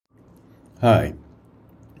Hi,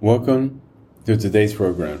 welcome to today's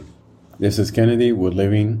program. This is Kennedy with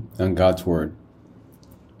Living on God's Word.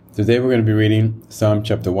 Today we're going to be reading Psalm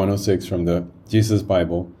chapter 106 from the Jesus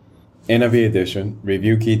Bible, NIV edition,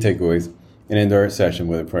 review key takeaways, and end our session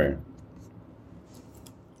with a prayer.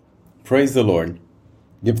 Praise the Lord.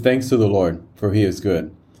 Give thanks to the Lord, for he is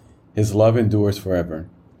good. His love endures forever.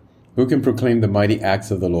 Who can proclaim the mighty acts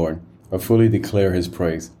of the Lord, or fully declare his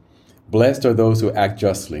praise? Blessed are those who act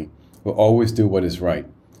justly, who always do what is right.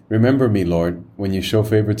 Remember me, Lord, when you show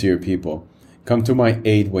favor to your people. Come to my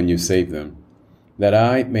aid when you save them, that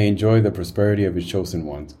I may enjoy the prosperity of your chosen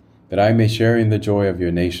ones, that I may share in the joy of your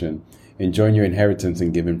nation, and join your inheritance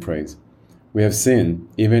in giving praise. We have sinned,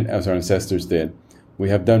 even as our ancestors did. We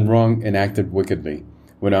have done wrong and acted wickedly.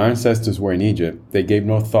 When our ancestors were in Egypt, they gave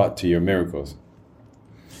no thought to your miracles.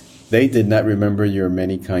 They did not remember your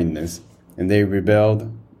many kindness, and they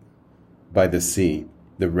rebelled by the sea,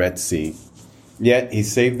 the Red Sea. Yet he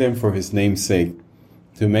saved them for his name's sake,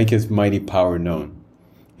 to make his mighty power known.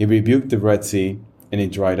 He rebuked the Red Sea, and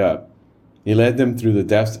it dried up. He led them through the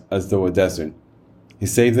depths as though a desert. He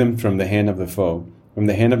saved them from the hand of the foe. From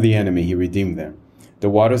the hand of the enemy he redeemed them. The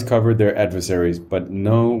waters covered their adversaries, but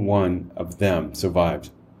no one of them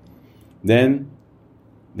survived. Then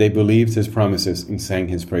they believed his promises and sang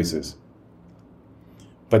his praises.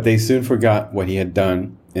 But they soon forgot what he had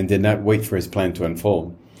done and did not wait for his plan to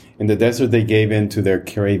unfold. In the desert they gave in to their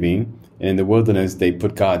craving, and in the wilderness they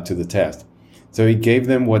put God to the test. So he gave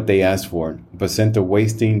them what they asked for, but sent a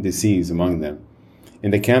wasting disease among them.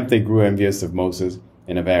 In the camp they grew envious of Moses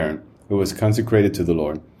and of Aaron, who was consecrated to the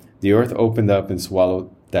Lord. The earth opened up and swallowed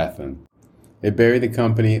Dathan. It buried the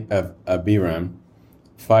company of Abiram.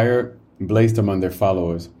 Fire blazed among their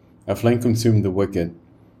followers. A flame consumed the wicked.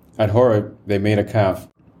 At Horeb they made a calf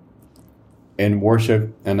and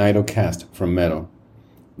worshipped an idol cast from metal.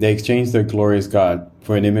 They exchanged their glorious God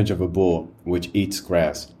for an image of a bull which eats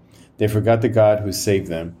grass. They forgot the God who saved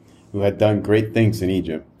them, who had done great things in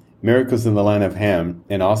Egypt, miracles in the land of Ham,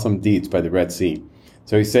 and awesome deeds by the Red Sea.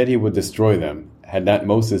 So he said he would destroy them, had not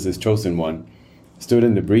Moses, his chosen one, stood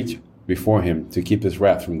in the breach before him to keep his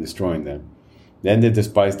wrath from destroying them. Then they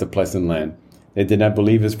despised the pleasant land. They did not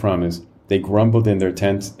believe his promise. They grumbled in their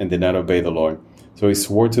tents and did not obey the Lord. So he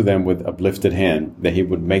swore to them with uplifted hand that he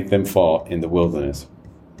would make them fall in the wilderness.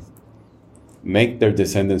 Make their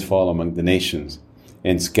descendants fall among the nations,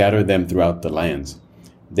 and scatter them throughout the lands.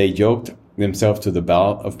 They yoked themselves to the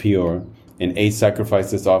Baal of Peor, and ate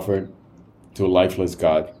sacrifices offered to a lifeless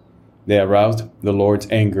God. They aroused the Lord's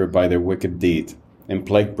anger by their wicked deeds, and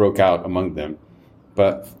plague broke out among them.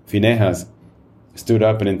 But Phinehas stood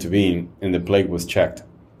up and intervened, and the plague was checked.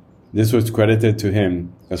 This was credited to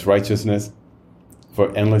him as righteousness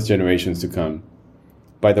for endless generations to come.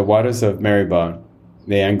 By the waters of Meribah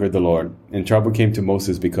they angered the Lord, and trouble came to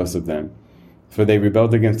Moses because of them. For they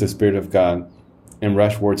rebelled against the Spirit of God, and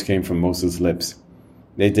rash words came from Moses' lips.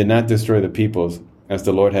 They did not destroy the peoples, as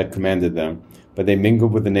the Lord had commanded them, but they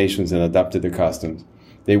mingled with the nations and adopted their customs.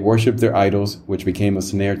 They worshipped their idols, which became a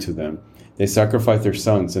snare to them. They sacrificed their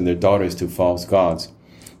sons and their daughters to false gods.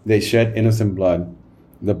 They shed innocent blood,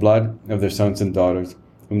 the blood of their sons and daughters,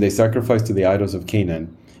 whom they sacrificed to the idols of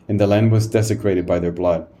Canaan, and the land was desecrated by their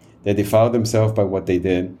blood. They defiled themselves by what they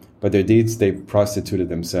did, but their deeds they prostituted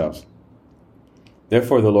themselves.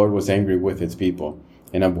 Therefore the Lord was angry with his people,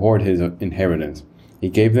 and abhorred his inheritance. He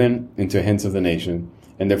gave them into hands of the nation,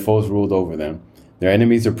 and their foes ruled over them. Their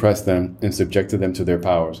enemies oppressed them, and subjected them to their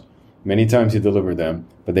powers. Many times he delivered them,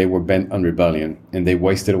 but they were bent on rebellion, and they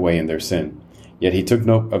wasted away in their sin. Yet he took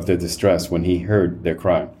note of their distress when he heard their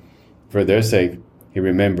cry. For their sake he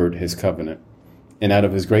remembered his covenant, and out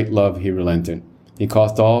of his great love he relented. He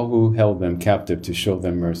caused all who held them captive to show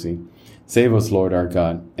them mercy. Save us, Lord our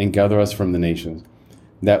God, and gather us from the nations,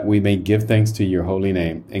 that we may give thanks to your holy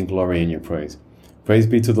name and glory in your praise. Praise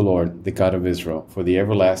be to the Lord, the God of Israel, for the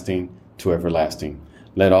everlasting to everlasting.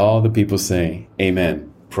 Let all the people say,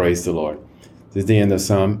 Amen. Praise the Lord. This is the end of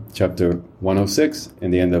Psalm chapter 106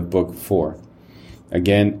 and the end of book 4.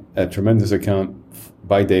 Again, a tremendous account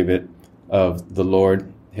by David of the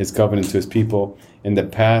Lord, his covenant to his people, and the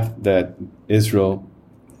path that Israel,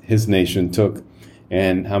 his nation, took,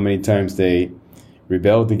 and how many times they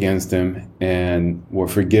rebelled against him and were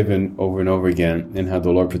forgiven over and over again, and how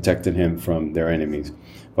the Lord protected him from their enemies.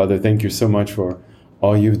 Father, thank you so much for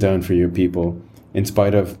all you've done for your people, in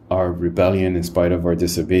spite of our rebellion, in spite of our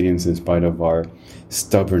disobedience, in spite of our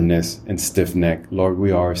stubbornness and stiff neck. Lord,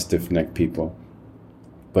 we are a stiff-necked people,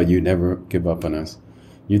 but you never give up on us.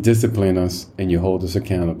 You discipline us and you hold us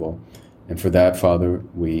accountable. And for that, Father,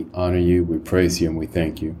 we honor you, we praise you, and we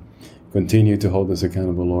thank you. Continue to hold us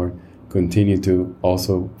accountable, Lord. continue to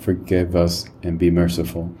also forgive us and be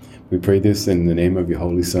merciful. We pray this in the name of your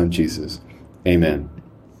Holy Son, Jesus. Amen.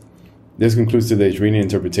 This concludes today's reading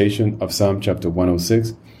and interpretation of Psalm chapter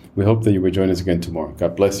 106. We hope that you will join us again tomorrow.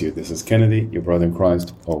 God bless you. This is Kennedy, your brother in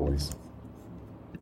Christ, always.